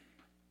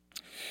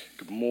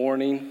Good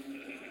morning.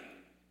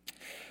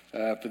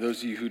 For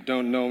those of you who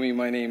don't know me,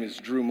 my name is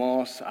Drew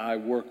Moss. I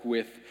work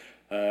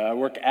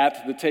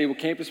at the Table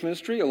Campus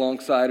Ministry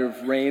alongside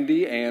of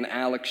Randy and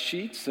Alex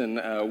Sheets,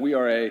 and we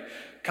are a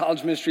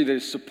college ministry that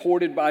is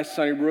supported by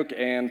Sunnybrook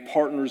and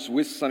partners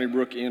with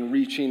Sunnybrook in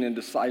reaching and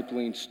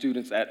discipling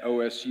students at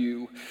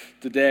OSU.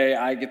 Today,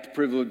 I get the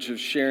privilege of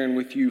sharing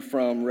with you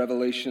from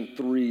Revelation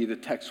 3, the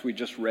text we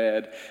just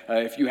read.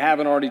 If you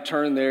haven't already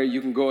turned there,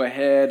 you can go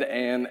ahead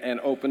and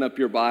open up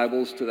your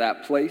Bibles to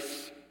that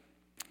place.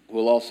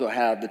 We'll also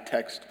have the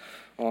text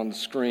on the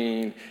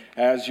screen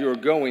as you're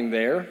going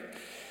there.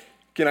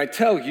 Can I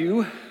tell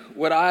you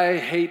what I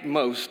hate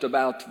most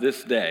about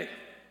this day?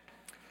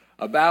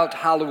 About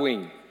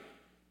Halloween.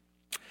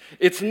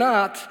 It's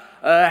not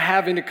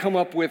having to come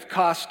up with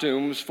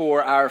costumes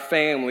for our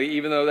family,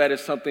 even though that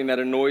is something that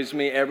annoys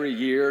me every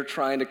year,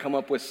 trying to come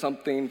up with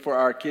something for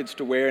our kids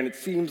to wear, and it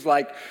seems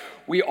like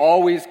we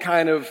always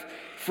kind of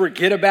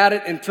forget about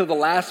it until the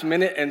last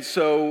minute, and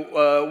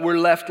so we're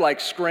left like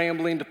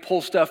scrambling to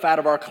pull stuff out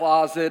of our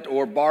closet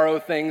or borrow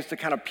things to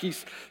kind of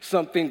piece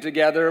something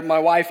together. My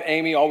wife,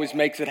 Amy, always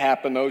makes it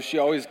happen, though. She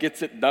always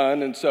gets it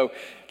done, and so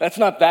that's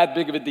not that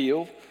big of a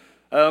deal.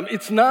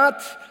 It's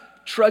not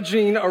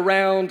trudging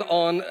around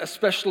on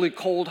especially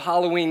cold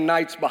Halloween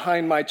nights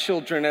behind my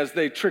children as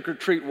they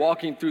trick-or-treat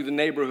walking through the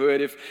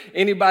neighborhood. If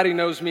anybody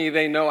knows me,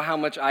 they know how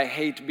much I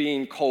hate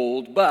being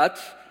cold, but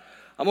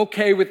I'm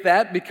okay with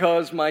that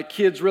because my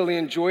kids really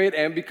enjoy it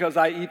and because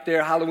I eat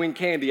their Halloween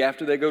candy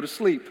after they go to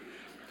sleep.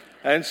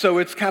 And so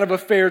it's kind of a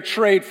fair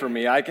trade for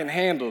me. I can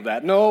handle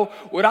that. No,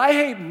 what I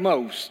hate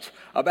most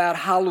about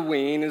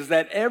Halloween is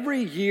that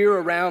every year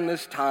around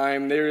this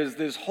time, there is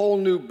this whole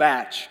new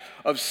batch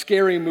of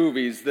scary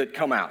movies that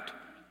come out.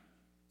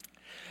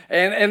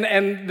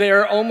 And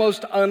they're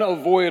almost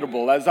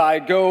unavoidable. As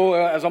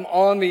I'm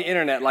on the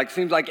internet,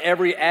 seems like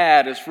every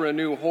ad is for a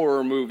new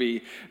horror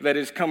movie that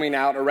is coming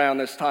out around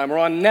this time. Or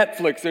on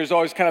Netflix, there's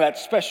always kind of that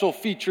special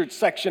featured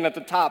section at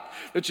the top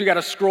that you got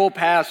to scroll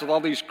past with all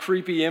these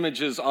creepy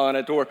images on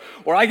it. Or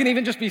I can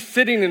even just be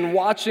sitting and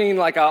watching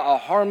like a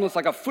harmless,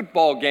 like a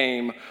football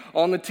game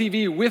on the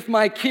TV with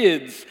my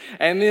kids,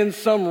 and then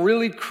some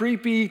really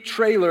creepy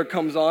trailer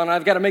comes on.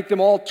 I've got to make them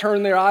all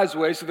turn their eyes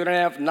away so they don't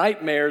have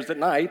nightmares at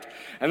night.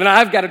 And then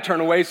I've got to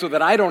turn away so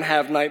that I don't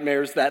have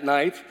nightmares that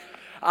night.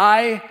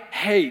 I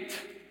hate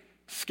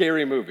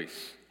scary movies.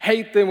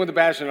 Hate them with a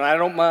passion, and I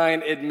don't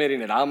mind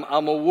admitting it.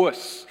 I'm a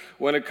wuss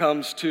when it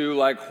comes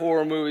to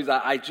horror movies.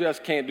 I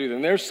just can't do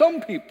them. There's some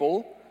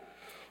people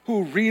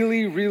who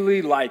really,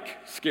 really like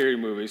scary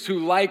movies, who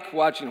like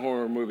watching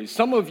horror movies.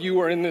 Some of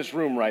you are in this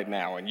room right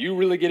now, and you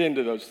really get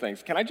into those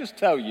things. Can I just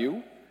tell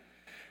you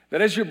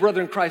that as your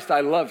brother in Christ,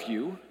 I love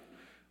you,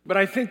 but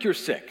I think you're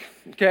sick,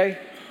 okay?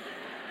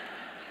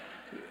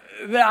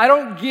 I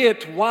don't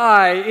get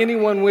why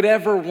anyone would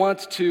ever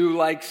want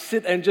to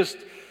sit and just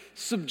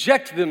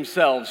subject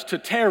themselves to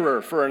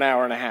terror for an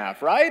hour and a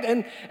half, right?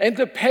 And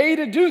to pay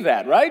to do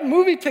that, right?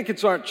 Movie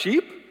tickets aren't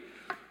cheap.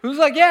 Who's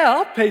yeah,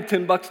 I'll pay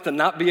 $10 to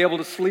not be able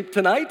to sleep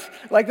tonight?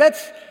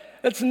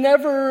 That's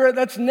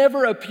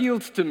never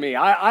appealed to me.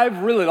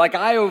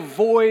 I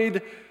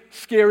avoid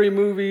scary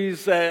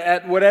movies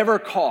at whatever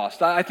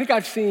cost. I think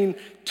I've seen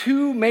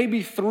 2,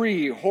 maybe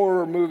 3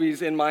 horror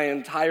movies in my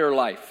entire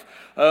life.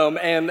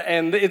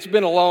 And it's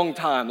been a long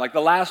time.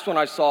 The last one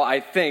I saw, I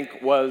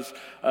think, was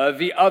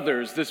The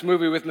Others, this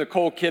movie with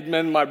Nicole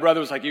Kidman. My brother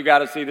was like, you got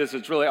to see this.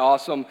 It's really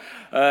awesome.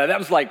 That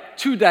was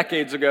 2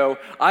 decades ago.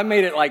 I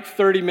made it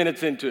 30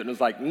 minutes into it and was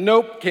like,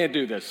 nope, can't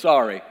do this.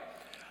 Sorry.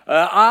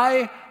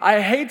 I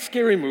hate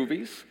scary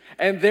movies,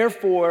 and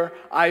therefore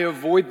I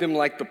avoid them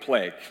like the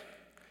plague.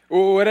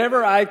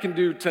 Whatever I can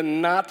do to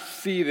not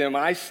see them,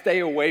 I stay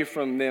away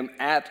from them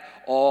at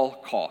all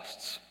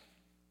costs.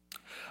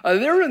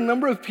 There are a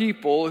number of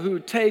people who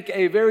take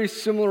a very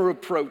similar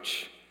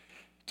approach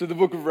to the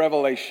book of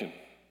Revelation.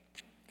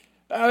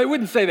 I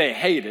wouldn't say they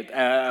hate it,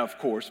 of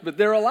course, but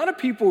there are a lot of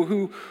people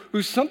who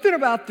something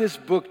about this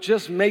book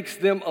just makes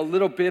them a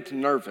little bit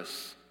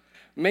nervous,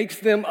 makes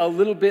them a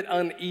little bit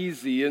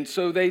uneasy, and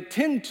so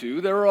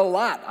there are a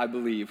lot, I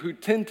believe, who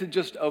tend to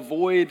just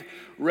avoid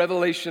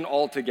Revelation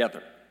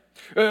altogether.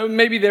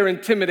 Maybe they're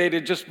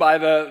intimidated just by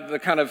the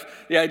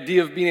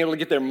idea of being able to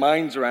get their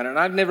minds around it. And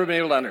I've never been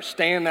able to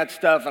understand that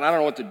stuff, and I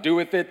don't know what to do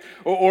with it.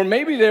 Or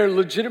maybe they're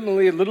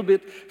legitimately a little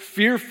bit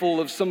fearful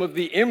of some of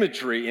the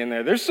imagery in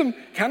there. There's some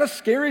kind of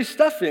scary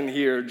stuff in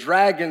here.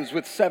 Dragons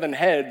with 7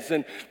 heads,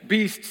 and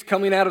beasts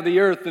coming out of the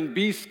earth, and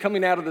beasts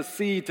coming out of the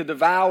sea to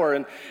devour.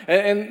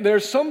 And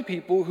there's some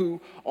people who,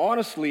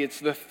 honestly, it's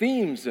the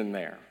themes in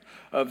there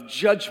of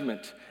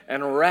judgment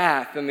and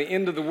wrath and the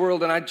end of the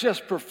world, and I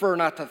just prefer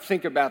not to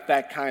think about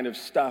that kind of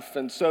stuff,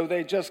 and so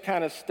they just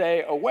kind of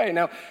stay away.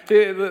 Now,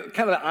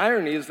 the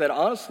irony is that,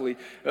 honestly,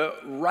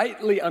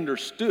 rightly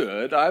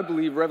understood, I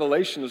believe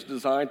Revelation is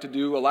designed to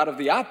do a lot of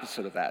the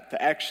opposite of that, to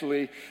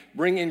actually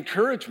bring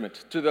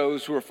encouragement to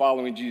those who are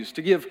following Jesus,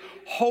 to give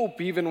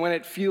hope even when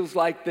it feels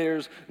like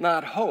there's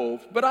not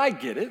hope. But I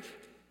get it.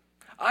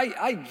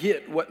 I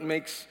get what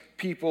makes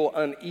people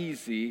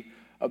uneasy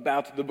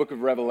about the book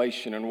of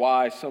Revelation and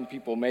why some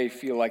people may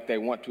feel like they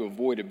want to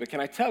avoid it. But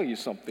can I tell you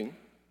something?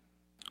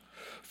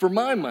 For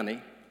my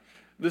money,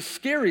 the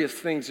scariest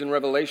things in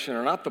Revelation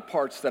are not the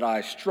parts that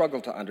I struggle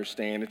to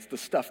understand. It's the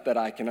stuff that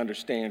I can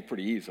understand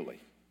pretty easily.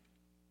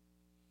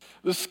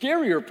 The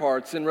scarier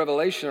parts in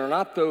Revelation are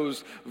not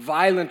those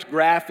violent,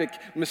 graphic,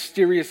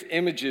 mysterious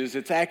images.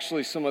 It's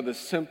actually some of the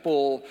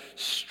simple,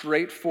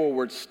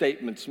 straightforward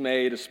statements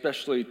made,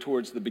 especially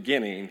towards the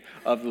beginning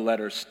of the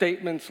letter.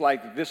 Statements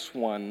like this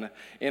one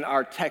in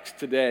our text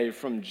today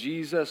from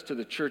Jesus to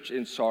the church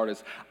in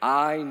Sardis.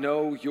 I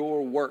know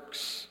your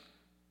works,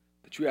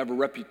 that you have a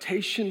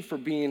reputation for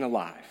being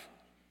alive,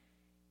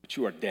 but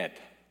you are dead.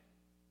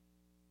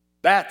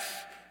 That's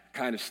the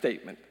kind of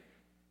statement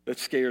that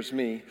scares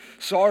me.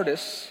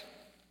 Sardis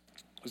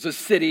was a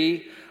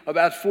city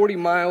about 40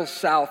 miles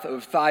south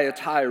of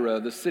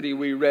Thyatira, the city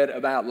we read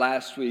about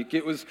last week.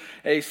 It was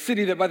a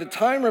city that by the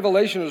time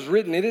Revelation was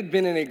written, it had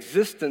been in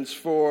existence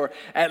for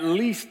at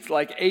least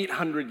like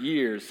 800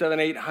 years,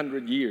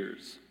 800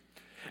 years.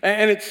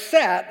 And it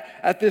sat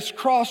at this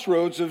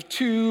crossroads of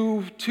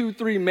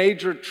three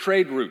major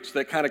trade routes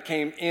that kind of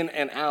came in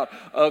and out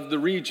of the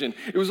region.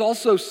 It was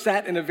also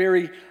sat in a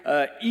very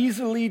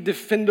easily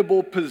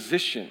defendable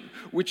position,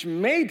 which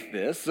made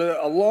this,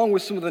 along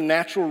with some of the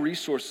natural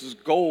resources,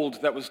 gold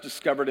that was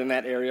discovered in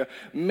that area,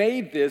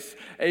 made this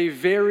a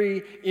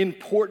very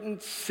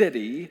important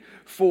city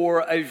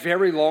for a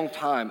very long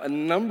time. A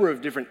number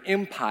of different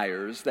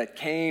empires that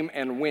came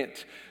and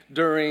went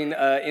during,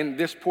 in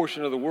this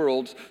portion of the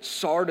world,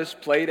 Sardis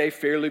played a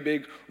fairly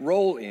big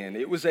role in.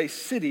 It was a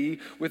city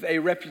with a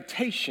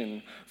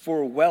reputation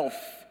for wealth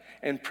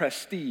and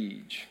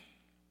prestige.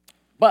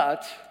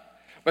 But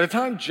by the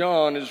time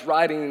John is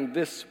writing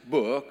this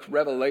book,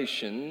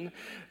 Revelation,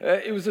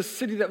 it was a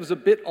city that was a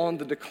bit on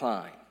the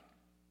decline.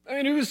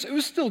 I mean, it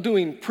was still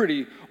doing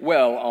pretty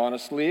well,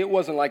 honestly. It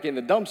wasn't like in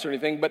the dumps or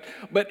anything, but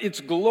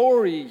its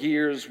glory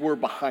years were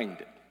behind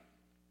it.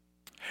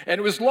 And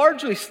it was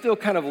largely still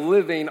kind of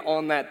living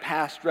on that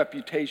past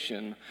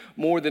reputation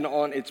more than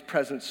on its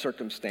present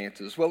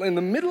circumstances. Well, in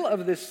the middle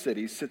of this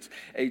city sits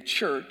a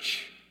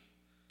church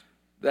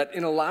that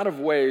in a lot of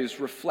ways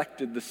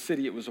reflected the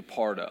city it was a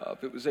part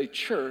of. It was a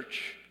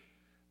church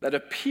that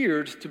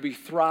appeared to be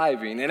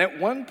thriving. And at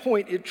one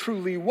point, it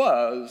truly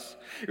was.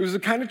 It was the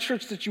kind of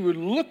church that you would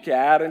look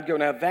at and go,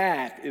 now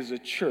that is a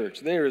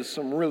church. There is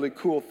some really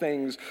cool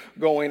things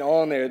going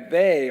on there.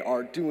 They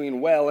are doing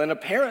well. And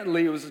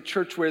apparently, it was a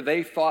church where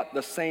they thought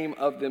the same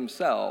of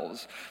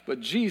themselves.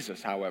 But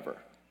Jesus, however,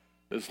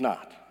 does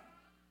not.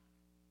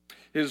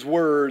 His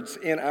words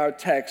in our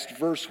text,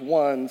 verse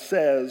 1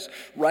 says,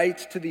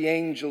 write to the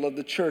angel of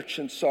the church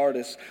in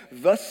Sardis,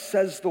 thus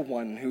says the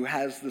one who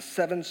has the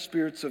 7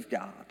 spirits of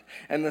God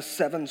and the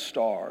 7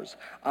 stars.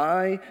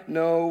 I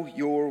know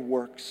your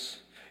works.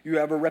 You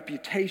have a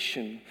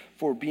reputation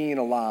for being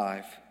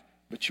alive,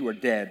 but you are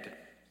dead.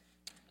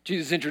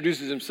 Jesus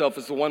introduces himself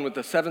as the one with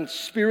the 7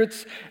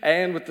 spirits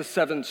and with the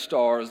 7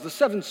 stars. The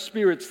 7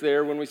 spirits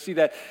there, when we see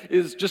that,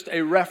 is just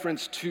a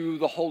reference to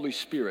the Holy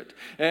Spirit.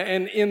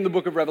 And in the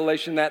book of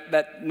Revelation,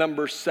 that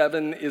number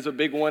 7 is a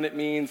big one. It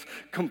means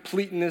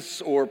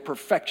completeness or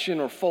perfection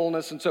or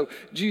fullness. And so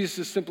Jesus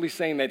is simply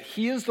saying that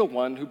he is the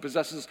one who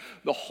possesses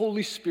the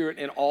Holy Spirit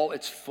in all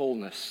its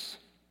fullness.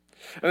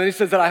 And then he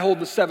says that I hold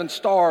the 7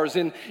 stars.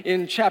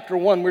 In chapter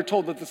 1, we're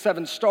told that the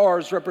 7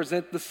 stars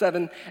represent the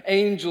 7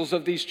 angels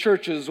of these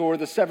churches or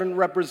the 7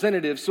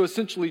 representatives. So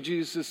essentially,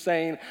 Jesus is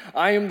saying,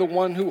 I am the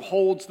one who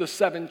holds the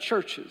 7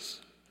 churches.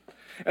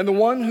 And the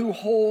one who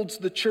holds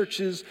the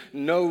churches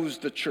knows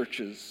the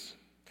churches.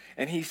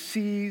 And he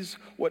sees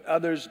what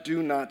others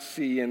do not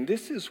see. And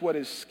this is what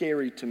is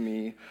scary to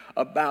me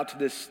about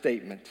this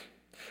statement.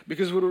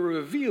 Because what it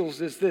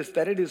reveals is this,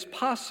 that it is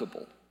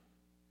possible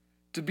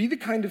to be the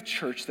kind of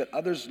church that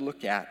others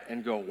look at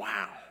and go,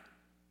 wow,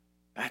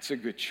 that's a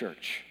good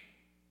church.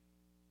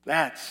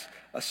 That's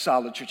a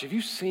solid church. Have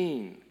you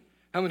seen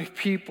how many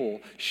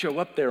people show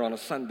up there on a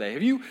Sunday?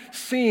 Have you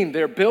seen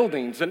their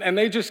buildings? And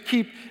they just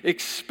keep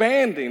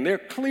expanding. They're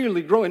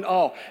clearly growing.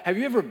 Oh, have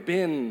you ever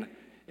been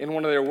in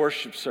one of their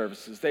worship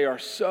services? They are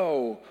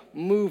so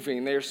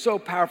moving. They are so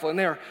powerful. And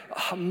there are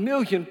a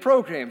million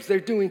programs. They're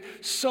doing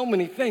so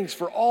many things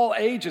for all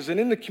ages and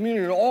in the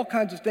community and all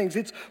kinds of things.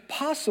 It's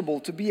possible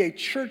to be a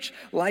church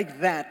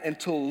like that and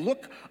to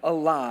look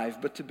alive,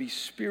 but to be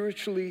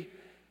spiritually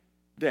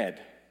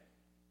dead.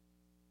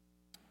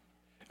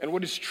 And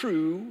what is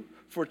true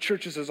for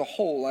churches as a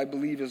whole, I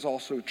believe, is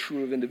also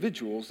true of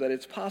individuals, that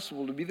it's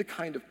possible to be the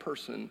kind of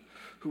person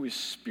who is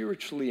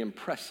spiritually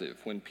impressive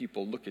when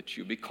people look at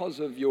you because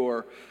of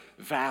your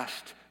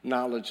vast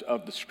knowledge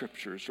of the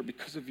scriptures or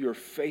because of your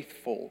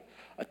faithful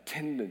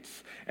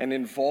attendance and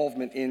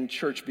involvement in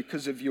church,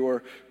 because of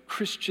your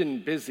Christian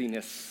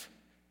busyness,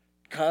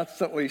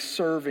 constantly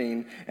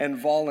serving and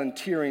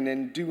volunteering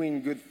and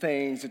doing good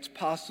things. It's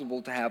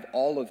possible to have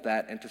all of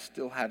that and to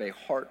still have a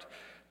heart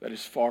that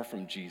is far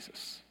from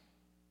Jesus.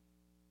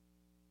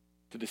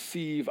 To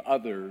deceive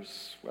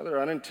others, whether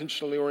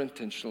unintentionally or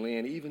intentionally,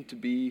 and even to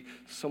be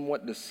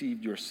somewhat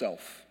deceived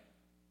yourself.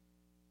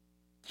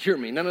 Hear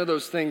me, none of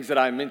those things that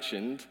I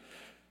mentioned,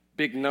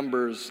 big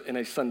numbers in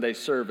a Sunday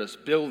service,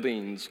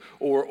 buildings,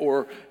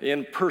 or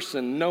in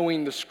person,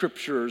 knowing the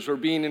scriptures, or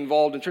being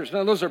involved in church.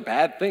 No, those are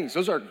bad things.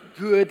 Those are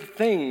good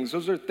things.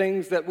 Those are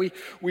things that we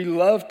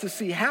love to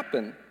see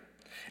happen.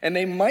 And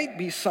they might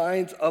be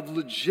signs of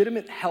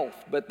legitimate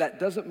health, but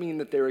that doesn't mean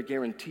that they're a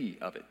guarantee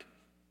of it.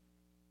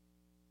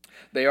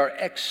 They are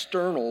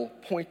external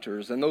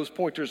pointers, and those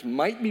pointers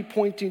might be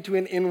pointing to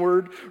an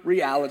inward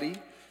reality,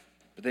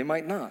 but they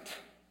might not.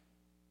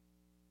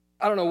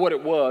 I don't know what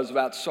it was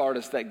about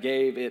Sardis that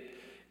gave it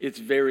its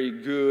very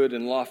good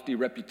and lofty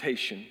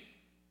reputation,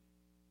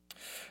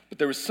 but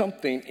there was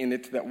something in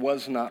it that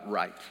was not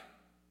right,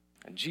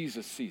 and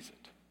Jesus sees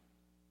it.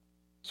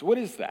 So what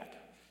is that?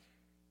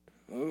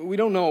 We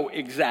don't know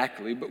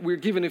exactly, but we're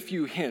given a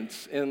few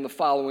hints in the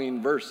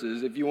following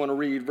verses. If you want to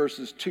read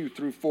verses 2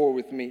 through 4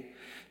 with me,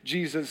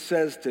 Jesus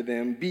says to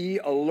them, "Be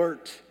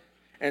alert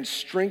and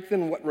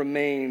strengthen what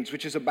remains,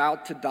 which is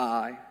about to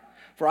die.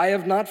 For I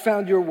have not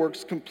found your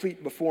works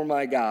complete before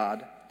my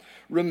God.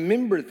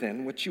 Remember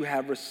then what you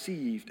have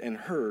received and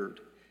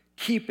heard.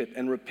 Keep it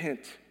and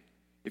repent.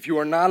 If you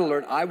are not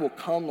alert, I will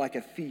come like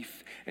a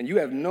thief, and you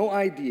have no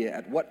idea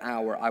at what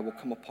hour I will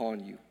come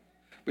upon you.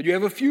 But you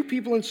have a few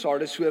people in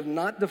Sardis who have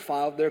not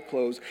defiled their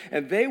clothes,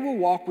 and they will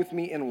walk with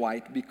me in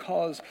white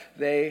because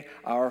they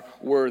are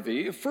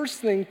worthy."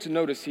 First thing to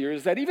notice here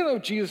is that even though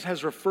Jesus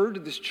has referred to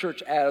this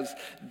church as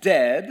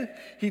dead,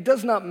 he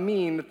does not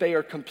mean that they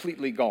are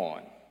completely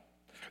gone,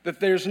 that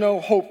there's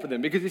no hope for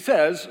them, because he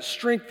says,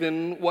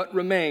 strengthen what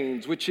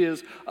remains, which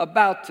is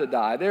about to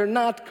die. They're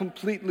not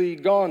completely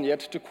gone yet.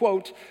 To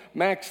quote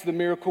Max the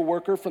miracle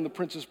worker from The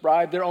Princess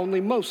Bride, they're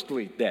only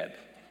mostly dead.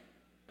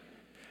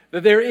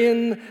 That they're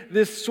in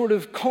this sort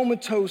of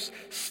comatose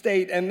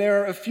state, and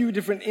there are a few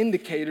different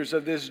indicators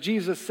of this.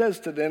 Jesus says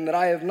to them that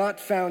I have not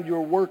found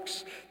your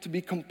works to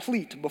be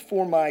complete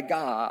before my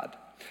God.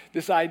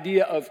 This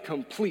idea of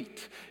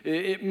complete,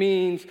 it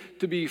means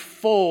to be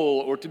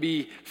full or to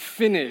be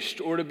finished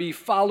or to be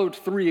followed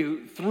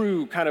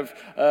through kind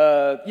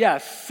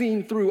of,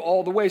 seen through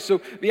all the way.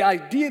 So the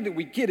idea that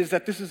we get is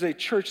that this is a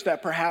church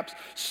that perhaps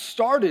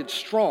started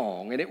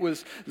strong and it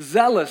was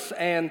zealous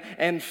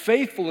and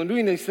faithful in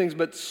doing these things,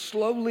 but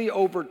slowly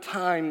over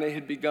time they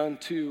had begun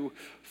to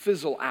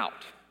fizzle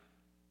out.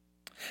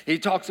 He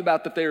talks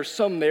about that there are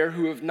some there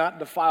who have not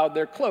defiled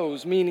their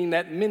clothes, meaning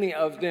that many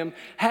of them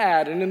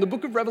had. And in the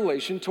book of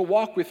Revelation, to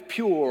walk with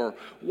pure,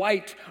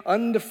 white,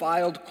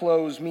 undefiled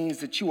clothes means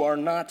that you are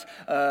not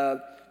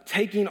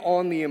taking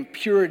on the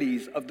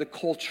impurities of the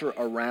culture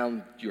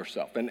around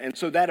yourself. And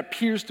so that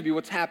appears to be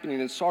what's happening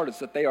in Sardis,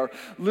 that they are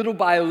little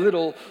by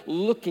little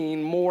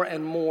looking more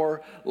and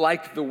more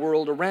like the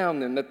world around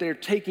them, that they're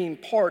taking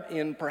part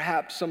in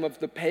perhaps some of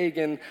the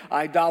pagan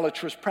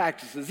idolatrous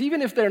practices,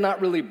 even if they're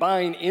not really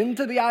buying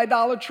into the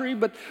idolatry,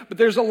 but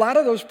there's a lot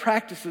of those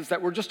practices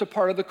that were just a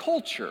part of the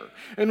culture,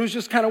 and it was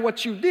just kind of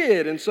what you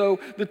did, and so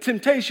the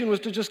temptation was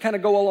to just kind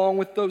of go along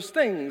with those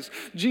things.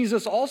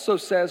 Jesus also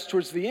says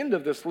towards the end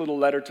of this little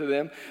letter to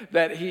them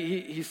that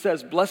he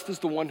says, blessed is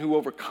the one who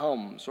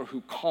overcomes or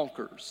who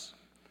conquers.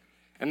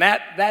 And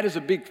that is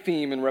a big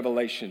theme in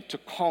Revelation. To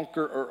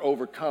conquer or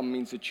overcome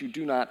means that you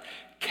do not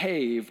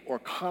cave or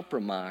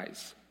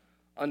compromise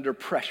under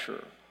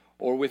pressure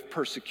or with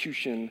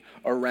persecution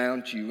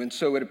around you. And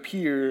so it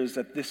appears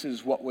that this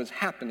is what was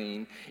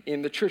happening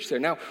in the church there.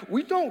 Now,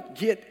 we don't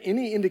get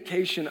any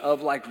indication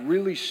of like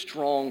really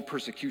strong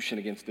persecution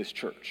against this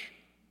church.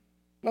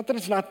 Not that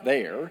it's not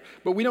there,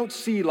 but we don't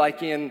see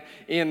like in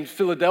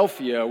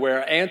Philadelphia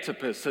where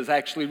Antipas has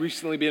actually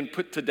recently been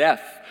put to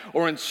death,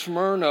 or in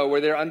Smyrna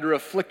where they're under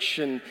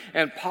affliction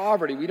and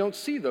poverty. We don't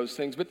see those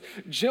things, but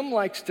Jim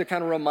likes to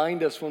kind of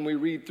remind us when we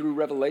read through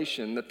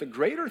Revelation that the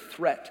greater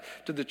threat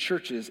to the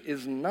churches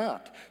is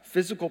not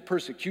physical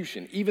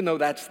persecution, even though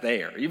that's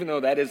there, even though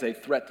that is a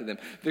threat to them.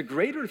 The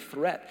greater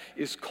threat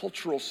is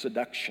cultural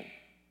seduction.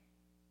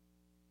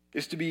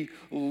 Is to be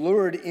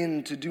lured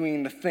into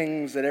doing the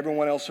things that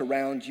everyone else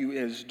around you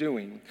is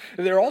doing.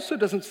 There also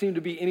doesn't seem to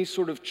be any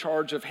sort of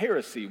charge of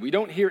heresy. We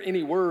don't hear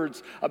any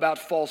words about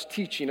false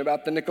teaching,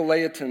 about the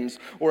Nicolaitans,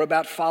 or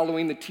about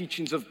following the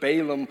teachings of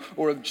Balaam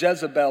or of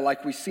Jezebel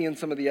like we see in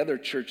some of the other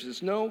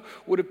churches. No,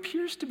 what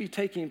appears to be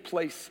taking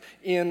place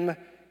in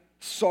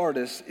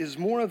Sardis is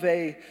more of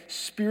a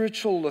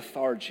spiritual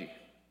lethargy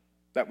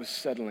that was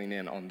settling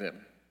in on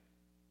them.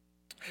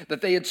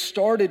 That they had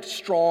started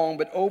strong,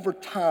 but over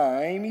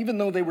time, even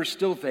though they were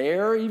still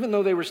there, even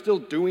though they were still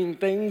doing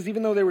things,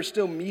 even though they were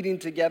still meeting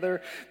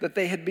together, that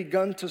they had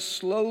begun to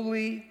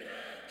slowly,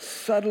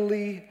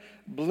 subtly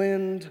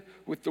blend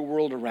with the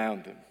world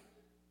around them.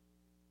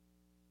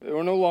 They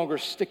were no longer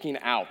sticking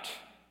out.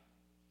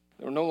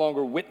 They were no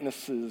longer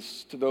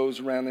witnesses to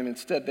those around them.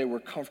 Instead, they were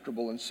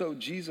comfortable. And so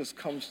Jesus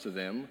comes to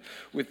them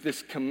with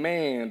this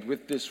command,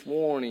 with this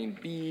warning,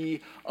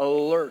 be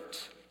alert.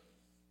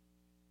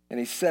 And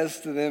he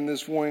says to them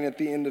this warning at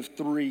the end of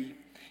 3,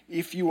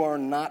 if you are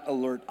not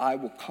alert, I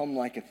will come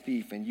like a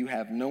thief, and you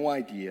have no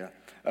idea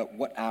at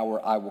what hour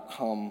I will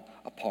come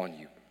upon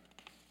you.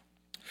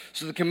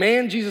 So the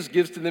command Jesus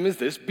gives to them is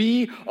this: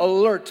 be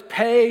alert,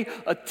 pay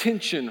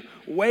attention,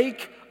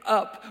 wake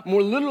up.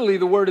 More literally,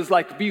 the word is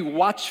like be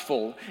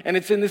watchful, and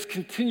it's in this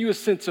continuous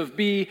sense of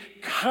be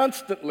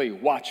constantly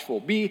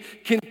watchful, be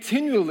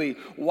continually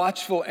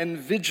watchful and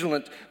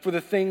vigilant for the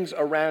things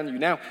around you.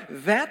 Now,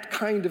 that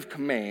kind of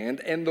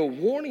command and the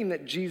warning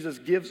that Jesus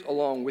gives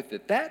along with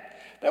it, that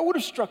would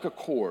have struck a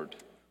chord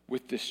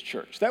with this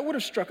church. That would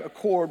have struck a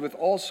chord with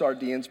all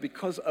Sardians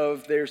because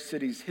of their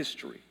city's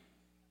history.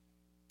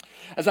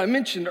 As I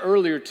mentioned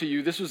earlier to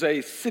you, this was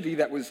a city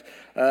that was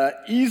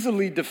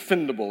easily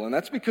defendable, and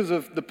that's because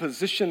of the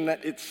position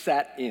that it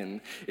sat in.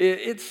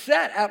 It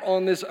sat out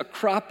on this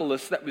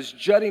acropolis that was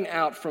jutting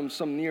out from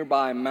some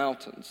nearby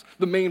mountains.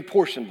 The main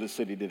portion of the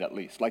city did, at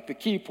least, like the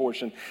key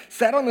portion,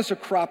 sat on this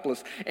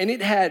acropolis, and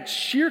it had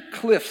sheer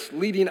cliffs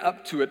leading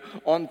up to it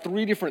on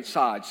 3 different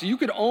sides. So you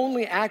could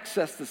only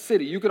access the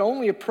city, you could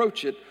only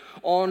approach it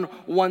on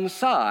one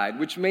side,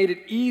 which made it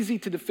easy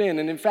to defend.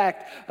 And in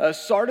fact,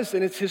 Sardis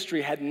in its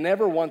history had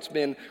never once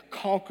been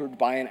conquered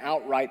by an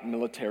outright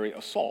military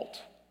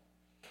assault.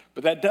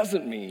 But that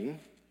doesn't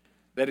mean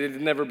that it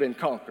had never been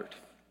conquered.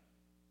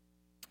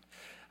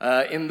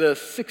 In the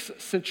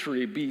 6th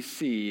century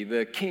BC,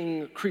 the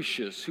king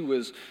Croesus, who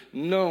was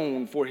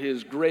known for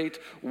his great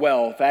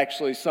wealth,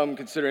 actually some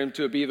consider him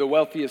to be the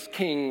wealthiest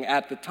king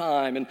at the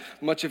time, and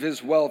much of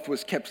his wealth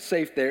was kept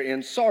safe there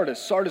in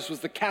Sardis. Sardis was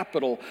the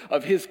capital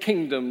of his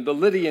kingdom, the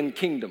Lydian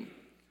kingdom.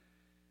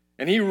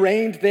 And he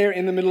reigned there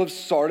in the middle of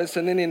Sardis,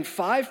 and then in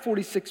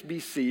 546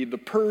 BC, the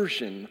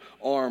Persian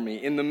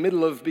army, in the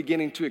middle of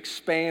beginning to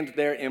expand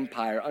their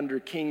empire under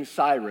King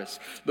Cyrus,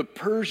 the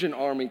Persian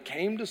army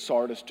came to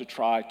Sardis to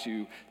try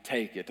to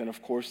take it, and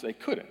of course they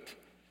couldn't.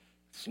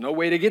 There's no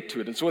way to get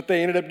to it, and so what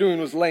they ended up doing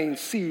was laying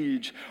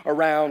siege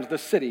around the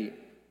city.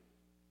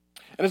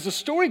 And as the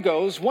story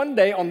goes, one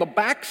day on the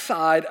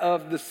backside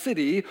of the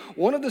city,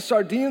 one of the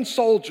Sardian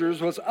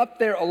soldiers was up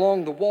there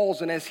along the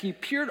walls, and as he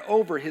peered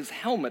over, his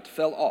helmet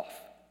fell off.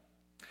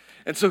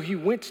 And so he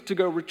went to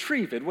go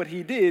retrieve it. What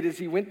he did is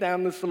he went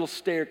down this little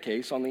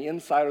staircase on the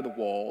inside of the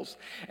walls,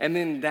 and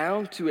then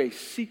down to a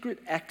secret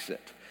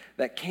exit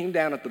that came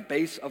down at the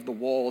base of the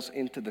walls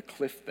into the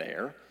cliff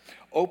there,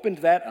 opened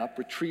that up,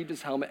 retrieved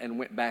his helmet, and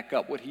went back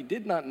up. What he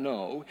did not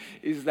know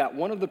is that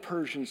one of the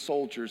Persian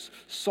soldiers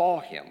saw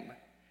him,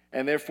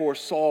 and therefore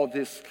saw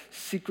this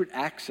secret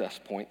access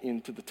point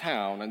into the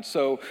town. And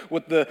so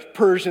what the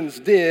Persians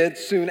did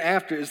soon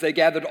after is they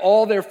gathered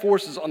all their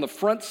forces on the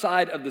front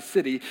side of the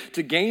city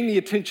to gain the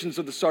attentions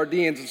of the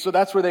Sardians. And so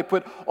that's where they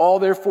put all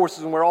their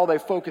forces and where all they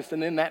focused.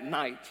 And then that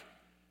night,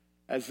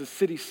 as the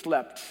city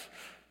slept,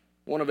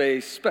 one of a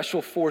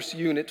special force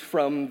unit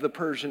from the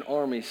Persian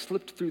army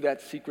slipped through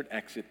that secret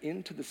exit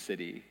into the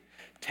city,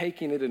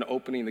 taking it and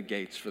opening the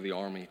gates for the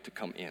army to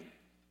come in.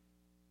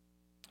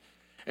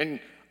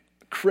 And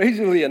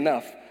crazily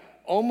enough,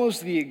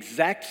 almost the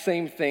exact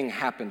same thing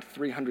happened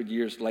 300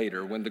 years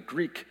later when the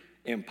Greek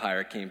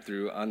Empire came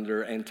through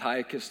under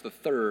Antiochus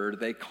III.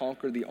 They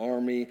conquered the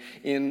army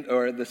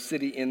the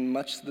city in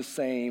much the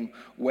same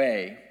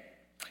way.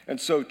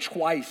 And so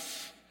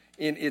twice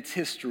in its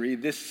history,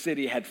 this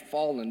city had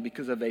fallen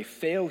because of a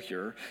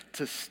failure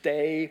to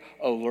stay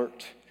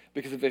alert,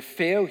 because of a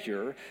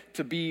failure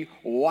to be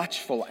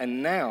watchful.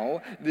 And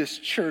now this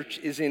church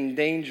is in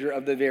danger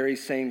of the very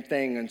same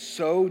thing. And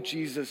so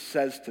Jesus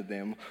says to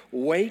them,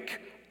 wake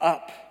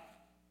up,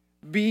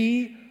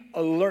 be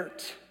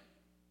alert.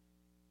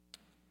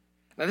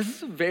 Now this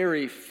is a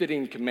very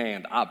fitting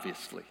command,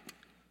 obviously,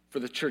 for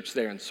the church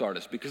there in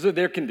Sardis because of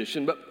their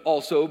condition, but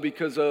also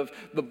because of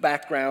the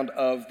background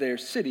of their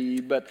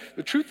city. But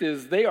the truth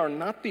is, they are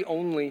not the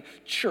only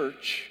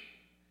church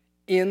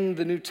in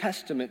the New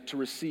Testament to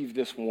receive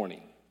this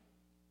warning.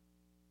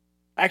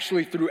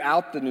 Actually,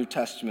 throughout the New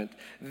Testament,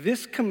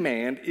 this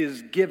command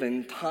is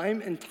given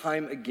time and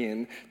time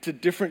again to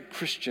different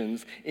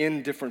Christians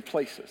in different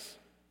places.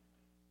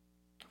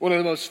 One of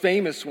the most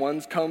famous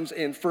ones comes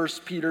in 1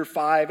 Peter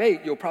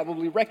 5:8. You'll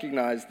probably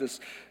recognize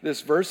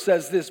this verse.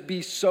 Says this: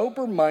 be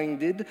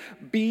sober-minded,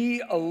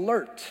 be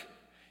alert.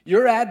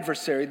 Your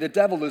adversary, the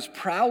devil, is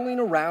prowling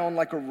around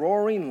like a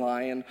roaring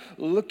lion,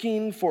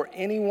 looking for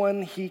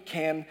anyone he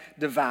can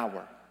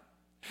devour.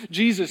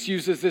 Jesus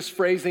uses this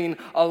phrasing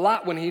a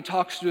lot when he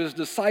talks to his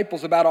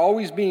disciples about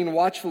always being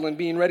watchful and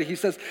being ready. He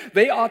says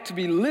they ought to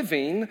be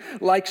living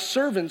like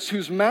servants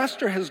whose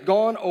master has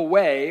gone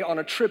away on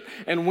a trip,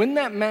 and when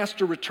that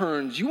master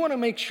returns, you want to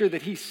make sure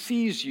that he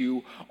sees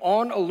you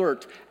on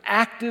alert,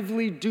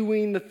 actively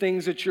doing the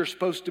things that you're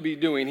supposed to be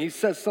doing. He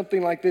says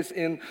something like this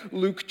in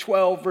Luke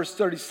 12, verse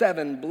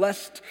 37,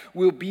 blessed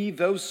will be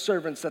those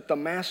servants that the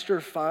master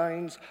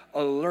finds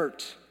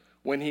alert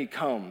when he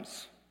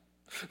comes.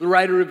 The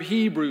writer of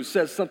Hebrews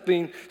says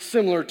something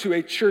similar to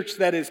a church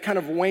that is kind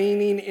of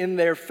waning in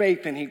their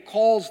faith, and he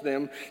calls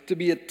them to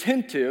be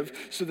attentive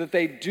so that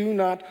they do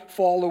not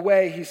fall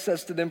away. He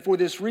says to them, for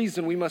this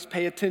reason we must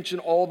pay attention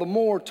all the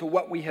more to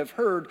what we have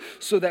heard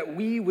so that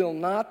we will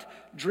not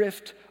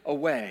drift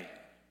away.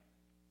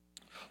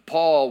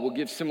 Paul will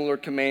give similar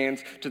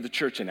commands to the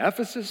church in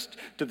Ephesus,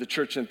 to the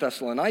church in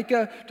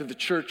Thessalonica, to the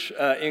church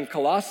in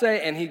Colossae,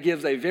 and he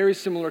gives a very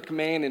similar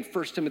command in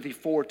 1 Timothy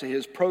 4 to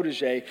his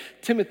protege,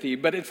 Timothy.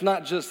 But it's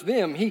not just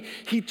them.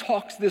 He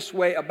talks this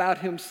way about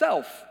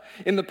himself.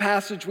 In the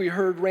passage we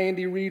heard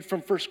Randy read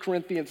from 1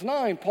 Corinthians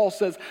 9, Paul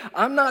says,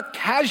 I'm not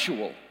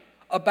casual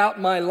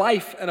about my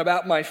life and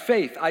about my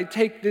faith. I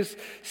take this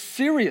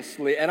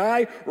seriously, and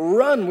I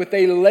run with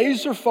a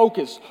laser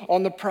focus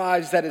on the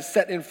prize that is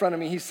set in front of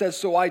me. He says,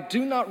 so I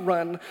do not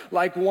run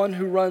like one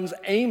who runs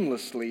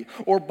aimlessly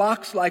or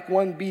box like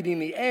one beating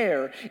the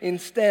air.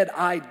 Instead,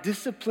 I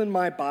discipline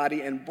my body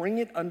and bring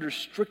it under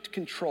strict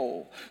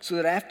control so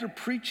that after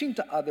preaching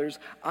to others,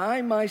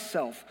 I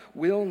myself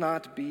will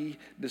not be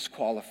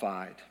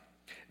disqualified.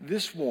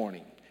 This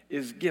warning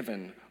is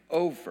given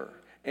over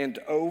and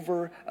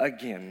over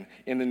again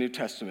in the New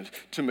Testament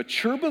to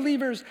mature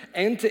believers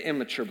and to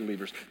immature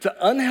believers, to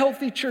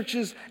unhealthy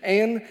churches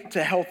and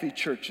to healthy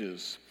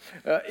churches.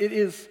 It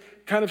is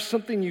kind of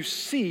something you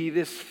see,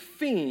 this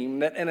theme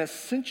that an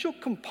essential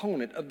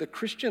component of the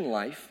Christian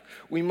life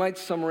we might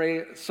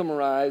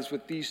summarize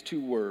with these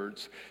two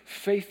words: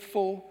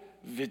 faithful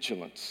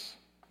vigilance,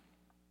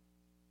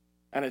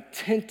 an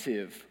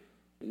attentive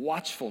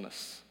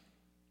watchfulness,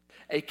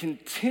 a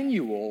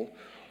continual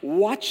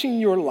watching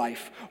your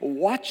life,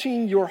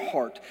 watching your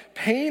heart,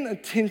 paying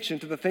attention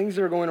to the things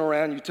that are going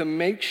around you to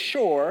make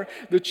sure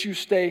that you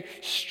stay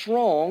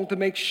strong, to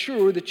make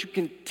sure that you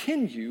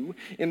continue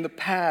in the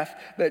path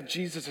that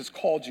Jesus has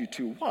called you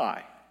to.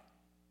 Why?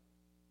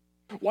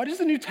 Why does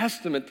the New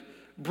Testament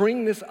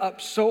bring this up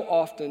so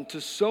often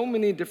to so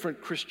many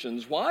different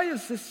Christians? Why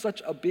is this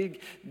such a big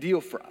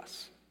deal for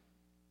us?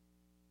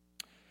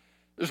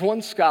 There's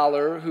one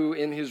scholar who,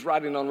 in his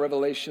writing on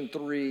Revelation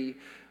 3,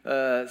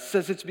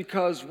 says it's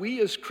because we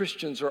as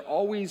Christians are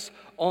always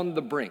on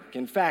the brink.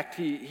 In fact,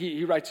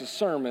 he writes a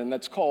sermon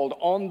that's called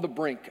On the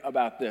Brink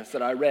about this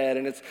that I read,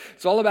 and it's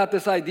all about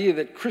this idea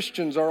that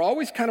Christians are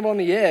always kind of on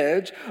the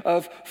edge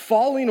of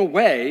falling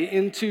away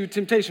into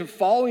temptation,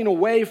 falling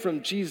away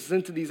from Jesus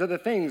into these other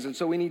things, and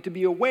so we need to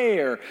be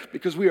aware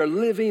because we are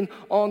living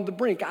on the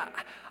brink.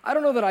 I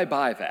don't know that I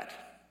buy that.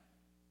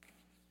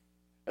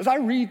 As I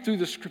read through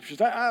the scriptures,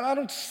 I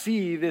don't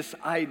see this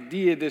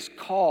idea, this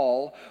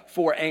call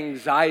for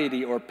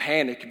anxiety or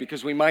panic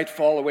because we might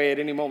fall away at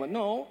any moment.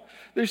 No,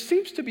 there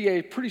seems to be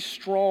a pretty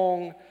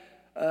strong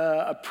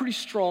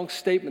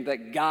statement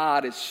that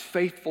God is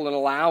faithful in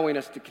allowing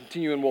us to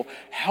continue and will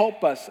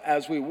help us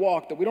as we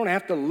walk, that we don't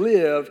have to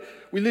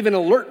we live in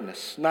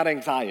alertness, not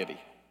anxiety.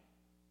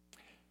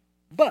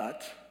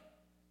 But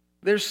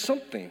there's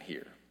something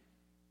here.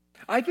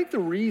 I think the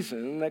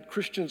reason that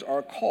Christians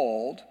are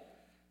called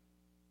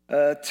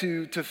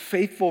to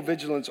faithful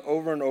vigilance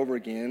over and over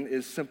again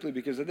is simply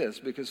because of this,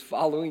 because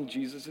following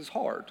Jesus is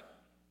hard.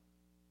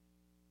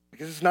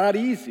 Because it's not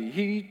easy.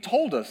 He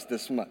told us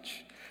this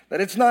much, that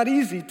it's not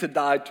easy to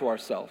die to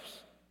ourselves,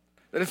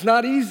 that it's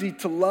not easy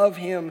to love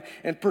him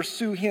and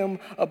pursue him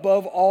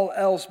above all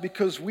else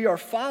because we are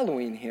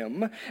following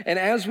him. And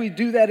as we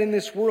do that in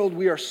this world,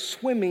 we are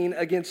swimming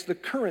against the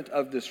current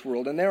of this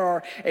world. And there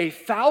are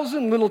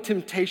 1,000 little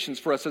temptations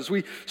for us as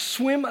we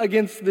swim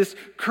against this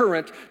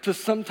current to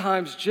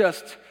sometimes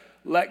just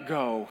let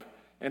go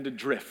and to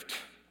drift,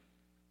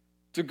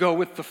 to go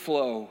with the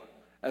flow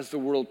as the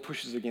world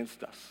pushes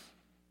against us.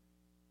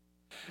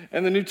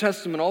 And the New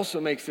Testament also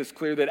makes this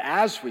clear that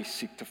as we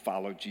seek to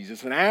follow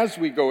Jesus and as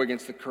we go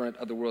against the current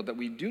of the world, that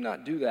we do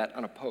not do that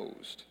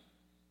unopposed.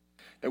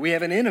 That we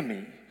have an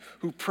enemy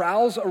who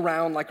prowls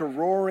around like a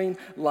roaring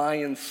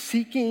lion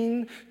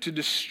seeking to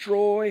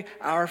destroy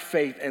our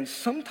faith. And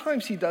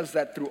sometimes he does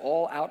that through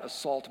all-out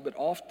assault, but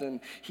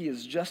often he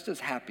is just as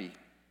happy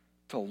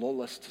to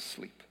lull us to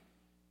sleep,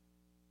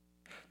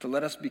 to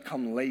let us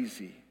become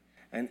lazy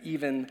and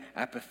even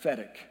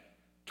apathetic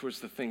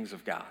towards the things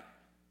of God.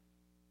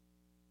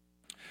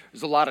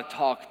 There's a lot of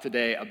talk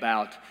today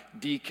about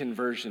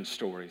deconversion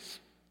stories.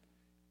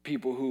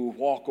 People who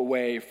walk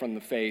away from the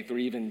faith or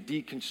even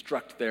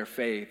deconstruct their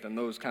faith and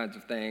those kinds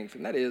of things.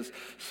 And that is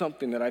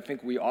something that I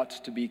think we ought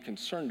to be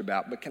concerned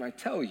about. But can I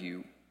tell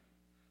you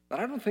that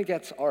I don't think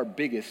that's our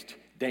biggest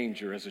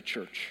danger as a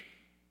church.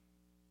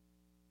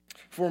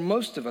 For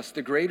most of us,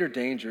 the greater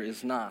danger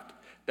is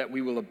not that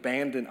we will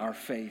abandon our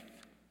faith.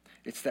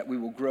 It's that we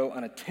will grow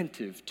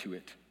unattentive to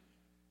it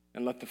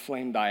and let the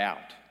flame die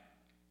out.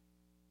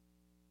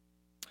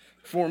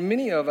 For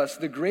many of us,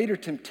 the greater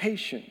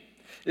temptation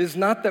is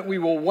not that we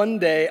will one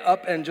day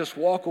up and just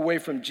walk away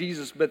from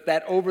Jesus, but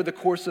that over the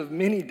course of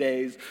many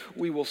days,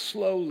 we will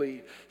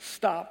slowly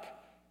stop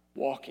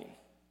walking.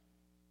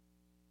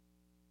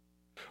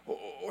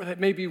 Or that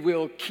maybe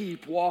we'll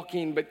keep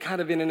walking, but kind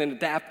of in an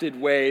adapted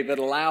way that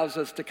allows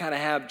us to kind of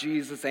have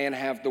Jesus and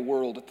have the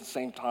world at the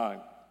same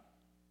time.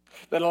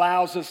 That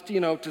allows us,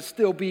 to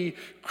still be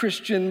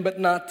Christian, but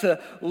not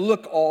to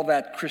look all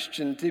that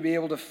Christian, to be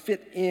able to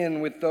fit in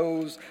with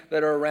those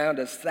that are around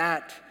us.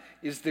 That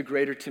is the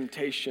greater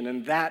temptation,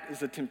 and that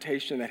is a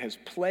temptation that has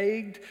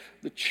plagued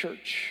the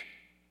church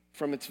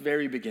from its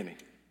very beginning.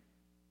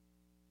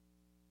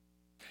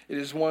 It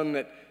is one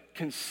that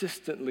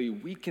consistently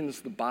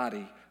weakens the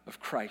body of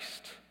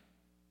Christ,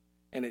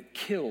 and it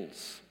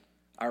kills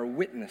our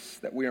witness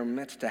that we are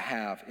meant to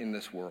have in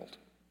this world.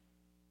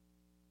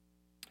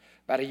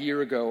 About a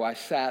year ago, I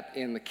sat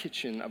in the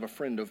kitchen of a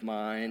friend of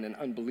mine, an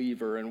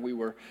unbeliever, and we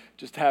were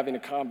just having a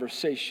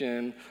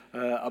conversation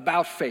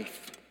about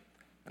faith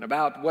and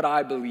about what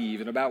I believe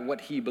and about what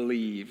he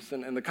believes.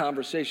 And the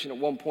conversation at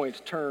one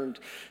point turned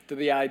to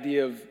the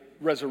idea of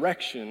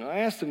resurrection. I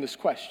asked him this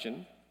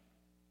question: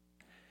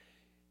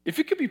 if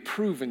it could be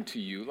proven to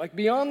you, like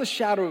beyond the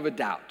shadow of a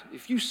doubt,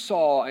 if you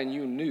saw and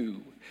you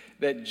knew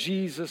that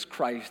Jesus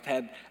Christ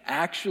had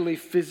actually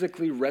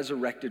physically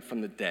resurrected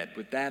from the dead,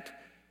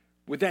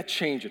 would that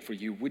change it for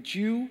you? Would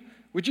you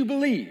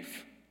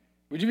believe?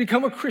 Would you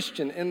become a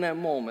Christian in that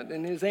moment?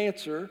 And his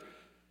answer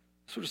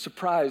sort of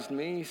surprised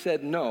me. He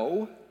said,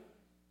 no.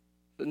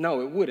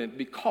 No, it wouldn't,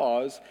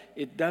 because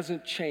it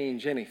doesn't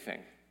change anything.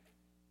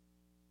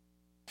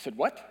 I said,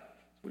 what?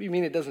 What do you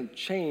mean it doesn't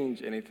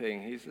change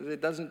anything? He says,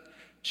 it doesn't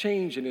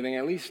change anything,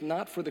 at least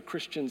not for the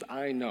Christians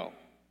I know.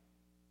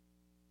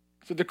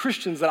 So the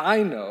Christians that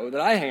I know,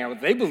 that I hang out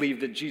with, they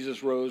believe that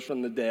Jesus rose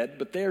from the dead,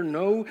 but they're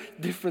no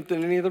different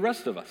than any of the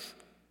rest of us.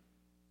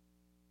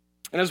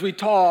 And as we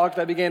talked,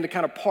 I began to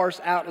kind of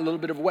parse out a little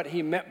bit of what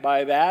he meant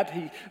by that.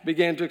 He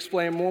began to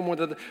explain more and more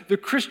that the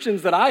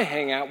Christians that I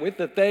hang out with,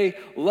 that they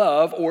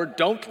love or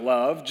don't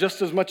love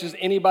just as much as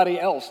anybody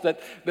else,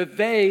 that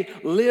they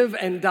live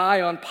and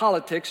die on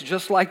politics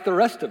just like the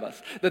rest of us,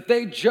 that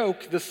they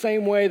joke the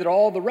same way that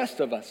all the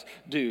rest of us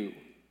do.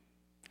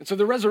 And so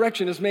the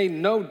resurrection has made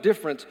no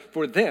difference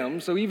for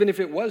them, so even if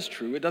it was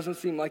true, it doesn't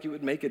seem like it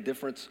would make a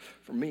difference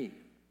for me.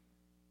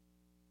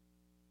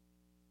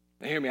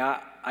 Now hear me,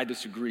 I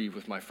disagree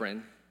with my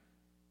friend.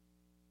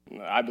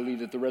 I believe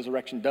that the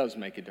resurrection does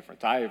make a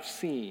difference. I have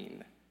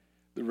seen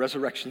the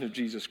resurrection of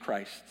Jesus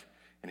Christ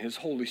and his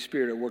Holy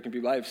Spirit at work in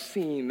people. I have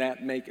seen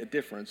that make a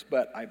difference,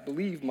 but I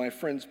believe my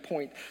friend's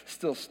point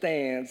still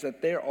stands,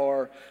 that there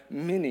are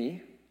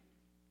many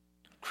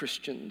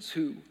Christians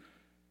who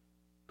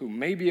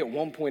maybe at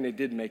one point it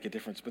did make a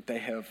difference, but they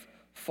have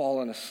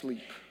fallen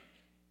asleep.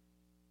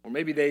 Or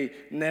maybe they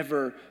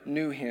never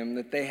knew him,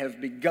 that they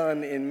have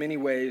begun in many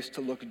ways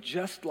to look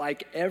just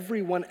like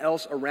everyone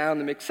else around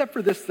them, except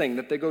for this thing,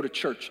 that they go to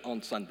church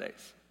on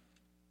Sundays.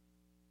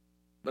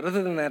 But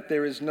other than that,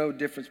 there is no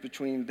difference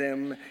between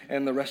them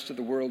and the rest of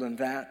the world, and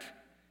that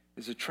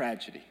is a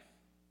tragedy.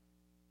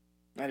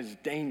 That is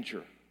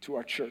danger to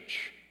our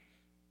church.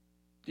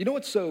 You know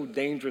what's so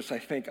dangerous, I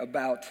think,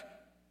 about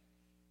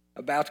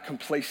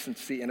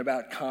complacency and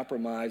about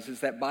compromise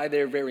is that by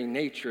their very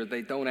nature,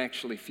 they don't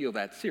actually feel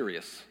that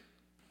serious,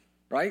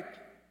 right?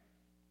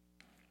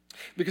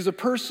 Because a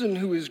person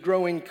who is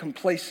growing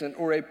complacent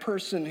or a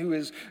person who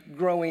is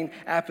growing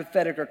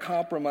apathetic or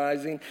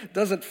compromising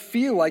doesn't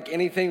feel like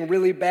anything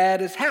really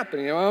bad is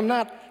happening. You know, I'm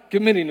not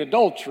committing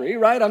adultery,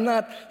 right? I'm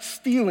not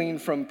stealing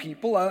from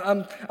people.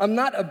 I'm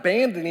not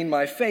abandoning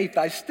my faith.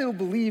 I still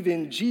believe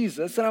in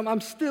Jesus, and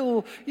I'm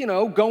still,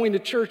 going to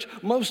church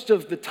most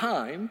of the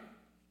time.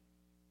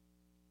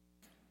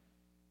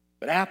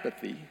 But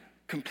apathy,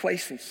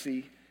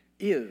 complacency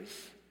is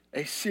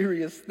a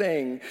serious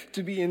thing.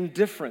 To be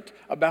indifferent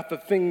about the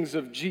things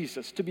of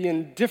Jesus, to be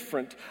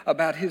indifferent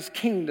about his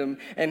kingdom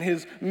and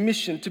his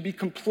mission, to be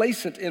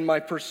complacent in my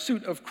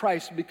pursuit of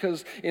Christ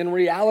because in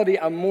reality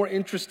I'm more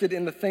interested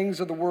in the things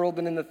of the world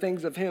than in the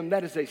things of him.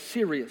 That is a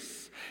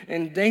serious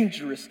and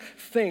dangerous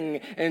thing,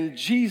 and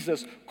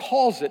Jesus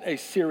calls it a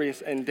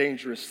serious and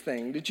dangerous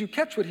thing. Did you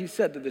catch what he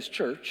said to this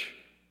church?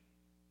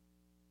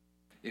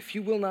 If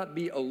you will not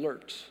be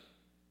alert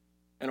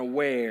and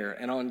aware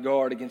and on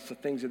guard against the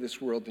things of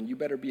this world, then you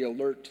better be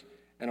alert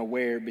and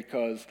aware,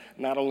 because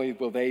not only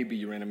will they be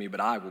your enemy, but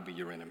I will be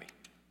your enemy.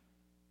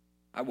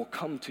 I will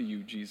come to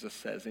you, Jesus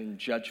says, in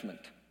judgment.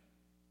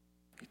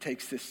 He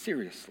takes this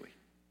seriously.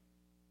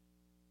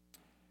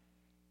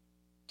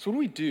 So what do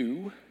we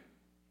do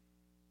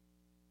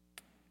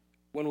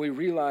when we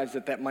realize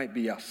that might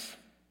be us?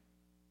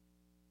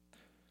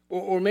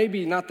 Or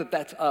maybe not that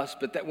that's us,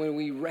 but that when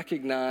we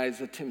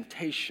recognize a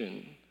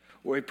temptation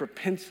or a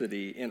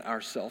propensity in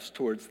ourselves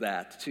towards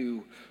that,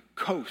 to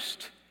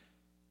coast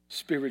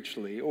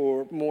spiritually,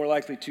 or more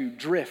likely to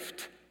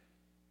drift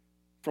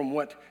from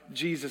what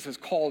Jesus has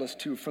called us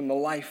to, from the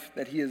life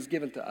that he has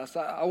given to us.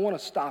 I want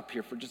to stop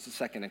here for just a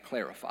second and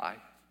clarify.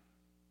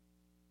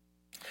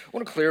 I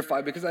want to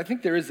clarify because I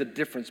think there is a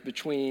difference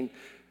between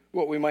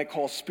what we might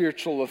call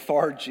spiritual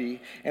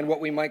lethargy and what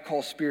we might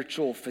call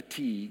spiritual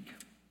fatigue.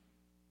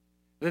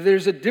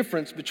 There's a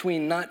difference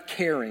between not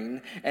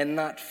caring and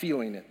not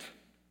feeling it.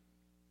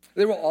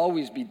 There will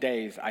always be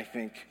days, I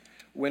think,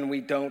 when we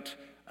don't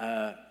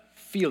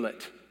feel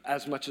it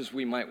as much as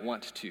we might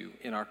want to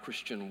in our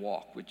Christian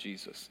walk with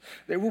Jesus.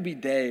 There will be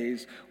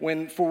days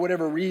when, for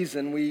whatever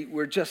reason,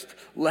 we're just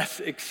less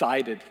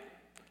excited.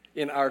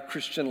 in our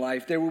Christian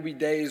life. There will be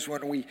days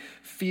when we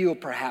feel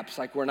perhaps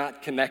like we're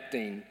not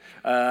connecting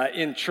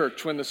in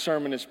church when the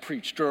sermon is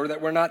preached, or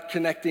that we're not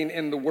connecting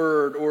in the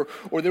Word, or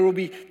there will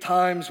be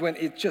times when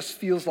it just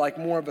feels like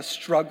more of a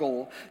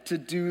struggle to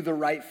do the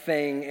right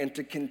thing and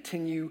to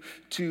continue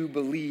to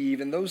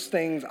believe. And those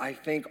things, I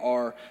think,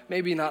 are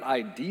maybe not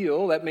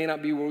ideal. That may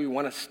not be where we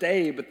want to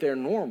stay, but they're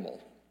normal.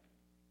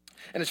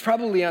 And it's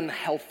probably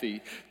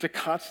unhealthy to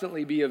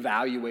constantly be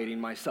evaluating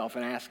myself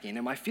and asking,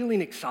 am I feeling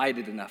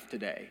excited enough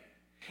today?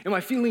 Am I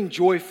feeling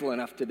joyful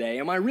enough today?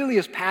 Am I really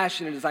as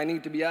passionate as I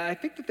need to be? I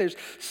think that there's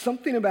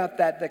something about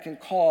that can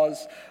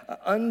cause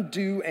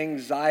undue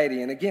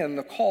anxiety. And again,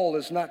 the call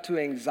is not to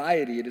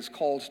anxiety. It is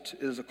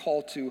a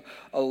call to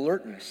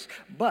alertness.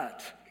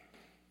 But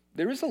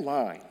there is a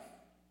line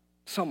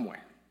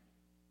somewhere.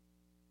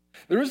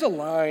 There is a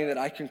line that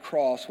I can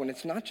cross when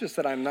it's not just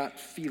that I'm not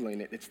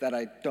feeling it, it's that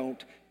I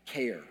don't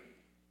care.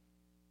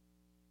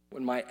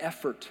 When my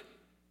effort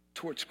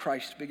towards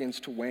Christ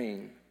begins to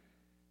wane,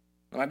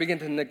 when I begin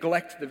to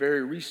neglect the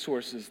very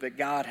resources that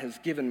God has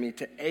given me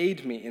to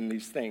aid me in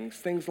these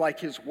things like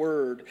His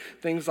Word,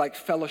 things like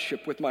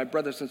fellowship with my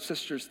brothers and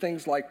sisters,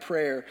 things like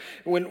prayer,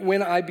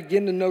 when I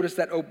begin to notice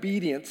that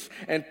obedience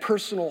and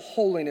personal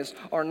holiness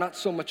are not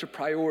so much a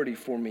priority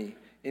for me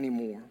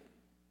anymore,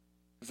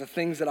 as the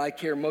things that I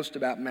care most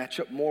about match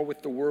up more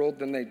with the world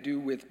than they do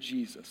with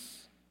Jesus.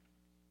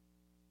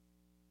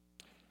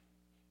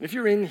 If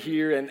you're in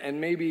here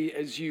and maybe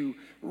as you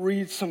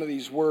read some of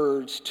these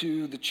words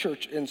to the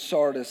church in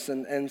Sardis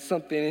and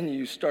something in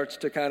you starts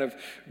to kind of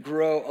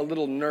grow a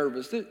little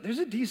nervous, there's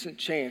a decent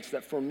chance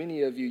that for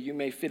many of you, you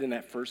may fit in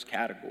that first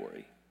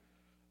category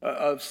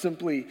of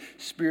simply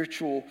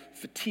spiritual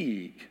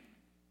fatigue.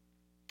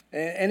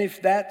 And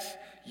if that's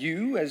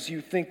you, as you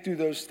think through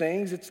those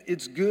things,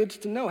 it's good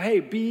to know,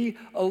 hey, be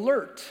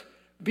alert,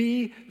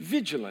 be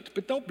vigilant,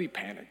 but don't be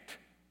panicked.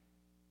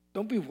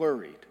 Don't be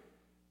worried.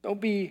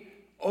 Don't be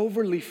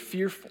overly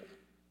fearful,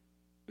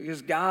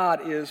 because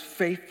God is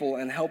faithful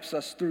and helps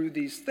us through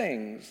these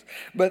things.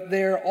 But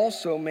there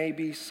also may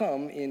be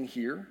some in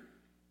here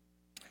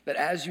that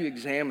as you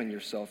examine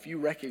yourself, you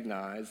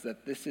recognize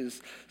that this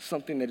is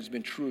something that has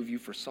been true of you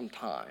for some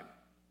time.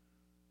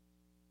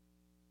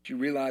 You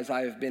realize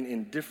I have been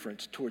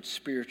indifferent towards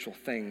spiritual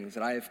things,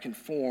 that I have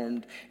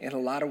conformed in a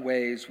lot of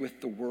ways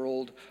with the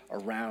world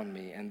around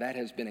me, and that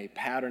has been a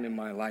pattern in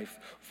my life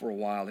for a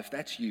while. If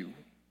that's you,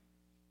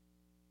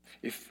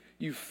 if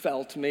you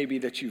felt maybe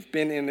that you've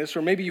been in this,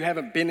 or maybe you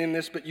haven't been in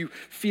this, but you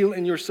feel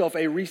in yourself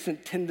a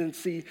recent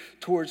tendency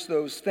towards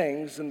those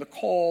things, and the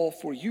call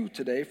for you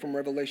today from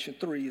Revelation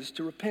 3 is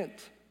to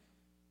repent.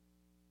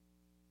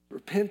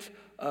 Repent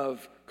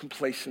of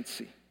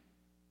complacency,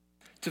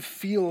 to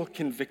feel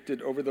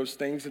convicted over those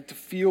things and to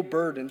feel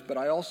burdened, but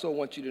I also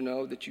want you to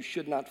know that you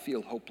should not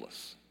feel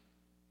hopeless.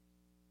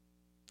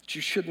 That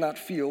you should not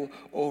feel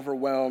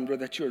overwhelmed or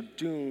that you're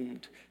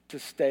doomed to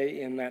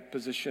stay in that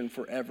position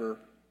forever.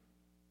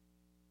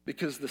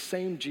 Because the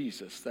same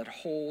Jesus that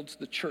holds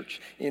the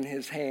church in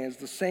His hands,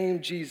 the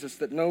same Jesus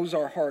that knows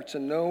our hearts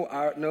and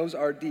knows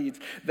our deeds,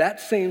 that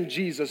same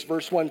Jesus,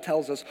 verse 1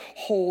 tells us,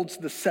 holds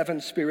the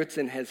seven spirits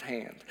in His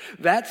hand.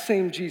 That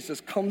same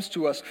Jesus comes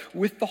to us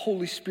with the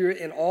Holy Spirit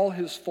in all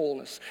His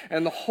fullness.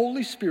 And the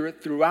Holy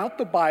Spirit throughout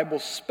the Bible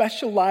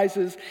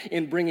specializes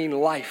in bringing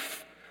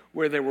life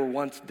where there were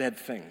once dead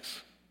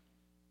things.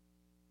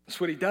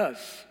 That's what He does.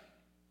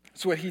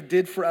 It's what He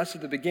did for us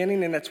at the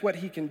beginning, and that's what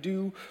He can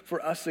do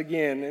for us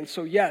again. And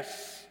so,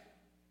 yes,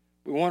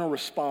 we want to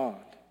respond.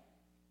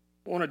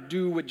 We want to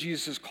do what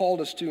Jesus has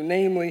called us to,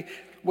 namely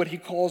what He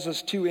calls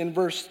us to. In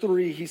verse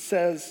 3, He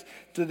says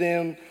to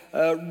them,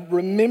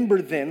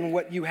 remember then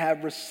what you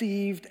have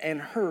received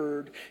and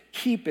heard,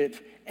 keep it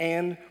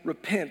and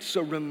repent.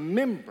 So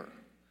remember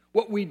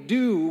what we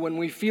do when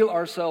we feel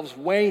ourselves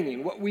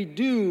waning, what we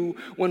do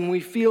when we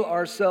feel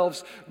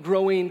ourselves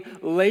growing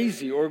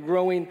lazy or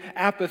growing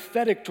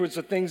apathetic towards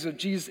the things of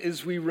Jesus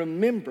is we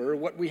remember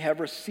what we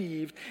have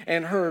received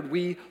and heard.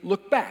 We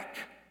look back.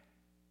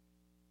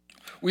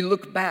 We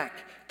look back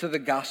to the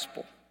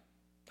gospel.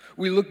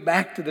 We look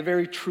back to the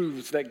very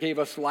truths that gave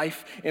us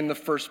life in the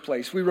first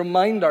place. We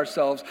remind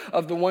ourselves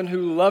of the one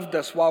who loved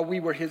us while we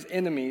were His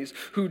enemies,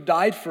 who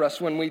died for us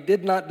when we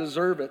did not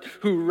deserve it,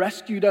 who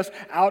rescued us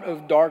out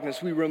of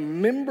darkness. We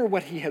remember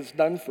what He has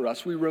done for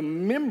us. We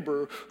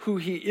remember who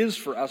He is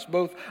for us,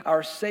 both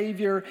our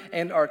Savior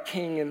and our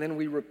King, and then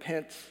we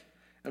repent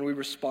and we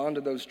respond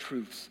to those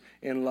truths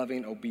in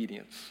loving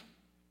obedience.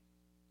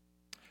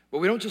 But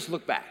we don't just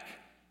look back.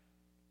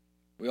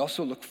 We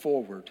also look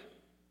forward.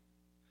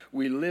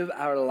 We live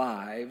our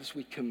lives,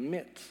 we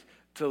commit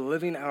to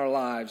living our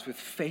lives with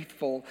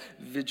faithful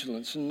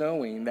vigilance,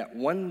 knowing that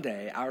one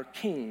day our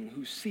King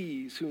who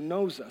sees, who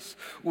knows us,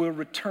 will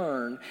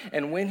return.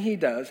 And when He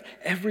does,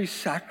 every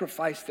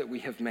sacrifice that we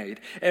have made,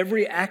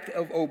 every act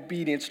of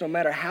obedience, no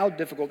matter how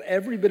difficult,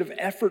 every bit of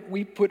effort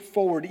we put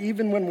forward,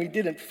 even when we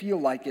didn't feel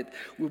like it,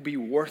 will be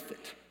worth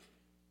it.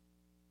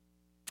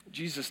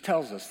 Jesus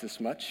tells us this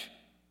much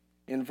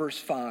in verse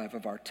 5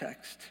 of our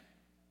text.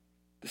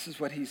 This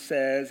is what he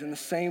says. In the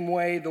same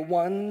way, the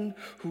one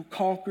who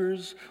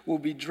conquers will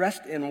be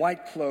dressed in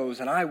white clothes,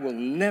 and I will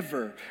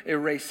never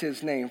erase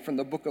his name from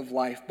the book of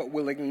life, but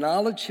will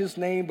acknowledge his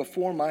name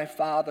before my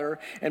Father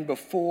and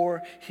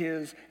before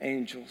his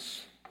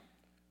angels.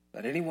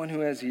 Let anyone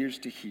who has ears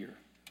to hear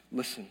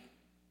listen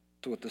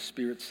to what the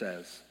Spirit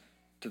says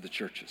to the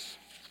churches.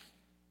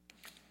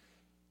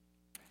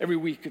 Every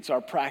week, it's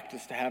our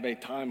practice to have a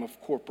time of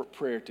corporate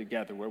prayer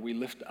together where we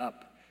lift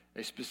up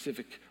a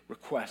specific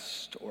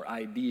request or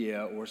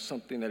idea or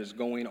something that is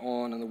going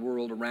on in the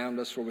world around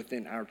us or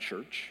within our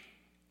church.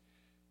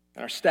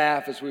 And our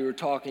staff, as we were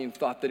talking,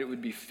 thought that it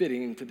would be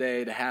fitting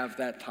today to have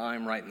that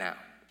time right now,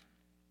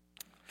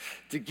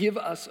 to give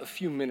us a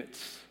few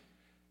minutes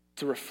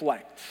to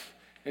reflect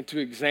and to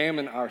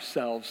examine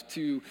ourselves,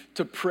 to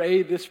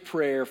pray this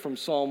prayer from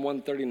Psalm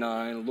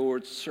 139,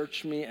 Lord,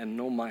 search me and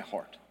know my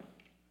heart.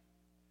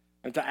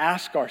 And to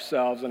ask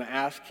ourselves and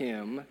ask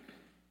him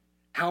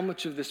how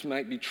much of this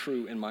might be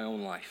true in my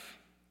own life.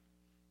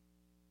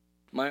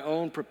 My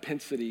own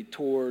propensity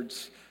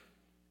towards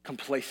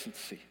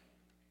complacency.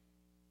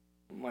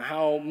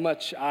 How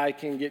much I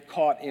can get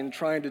caught in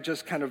trying to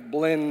just kind of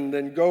blend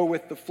and go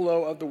with the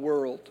flow of the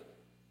world.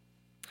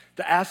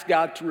 To ask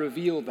God to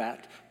reveal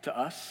that to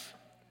us.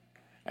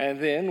 And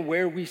then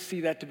where we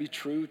see that to be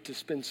true, to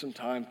spend some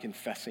time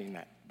confessing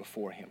that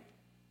before him.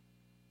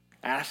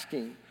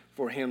 Asking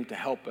for him to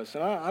help us.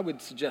 And I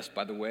would suggest,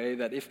 by the way,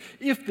 that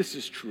if this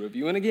is true of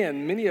you, and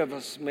again, many of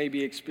us may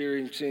be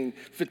experiencing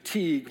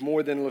fatigue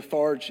more than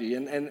lethargy,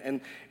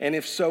 and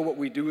if so, what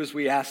we do is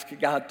we ask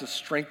God to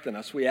strengthen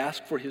us. We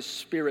ask for his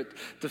Spirit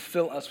to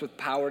fill us with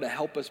power to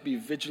help us be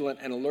vigilant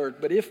and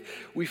alert. But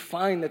if we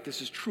find that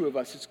this is true of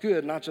us, it's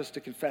good not just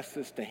to confess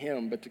this to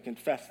him, but to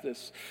confess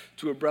this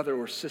to a brother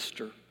or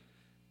sister.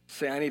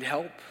 Say, I need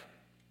help.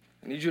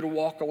 I need you to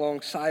walk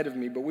alongside of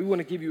me, but we want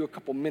to give you a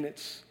couple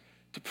minutes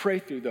to pray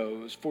through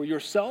those for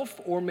yourself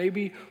or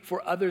maybe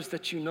for others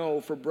that you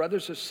know, for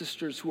brothers or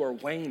sisters who are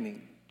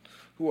waning,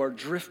 who are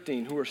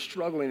drifting, who are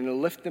struggling, and to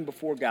lift them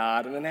before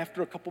God. And then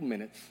after a couple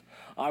minutes,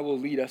 I will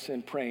lead us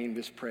in praying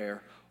this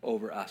prayer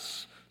over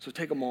us. So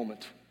take a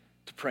moment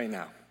to pray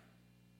now.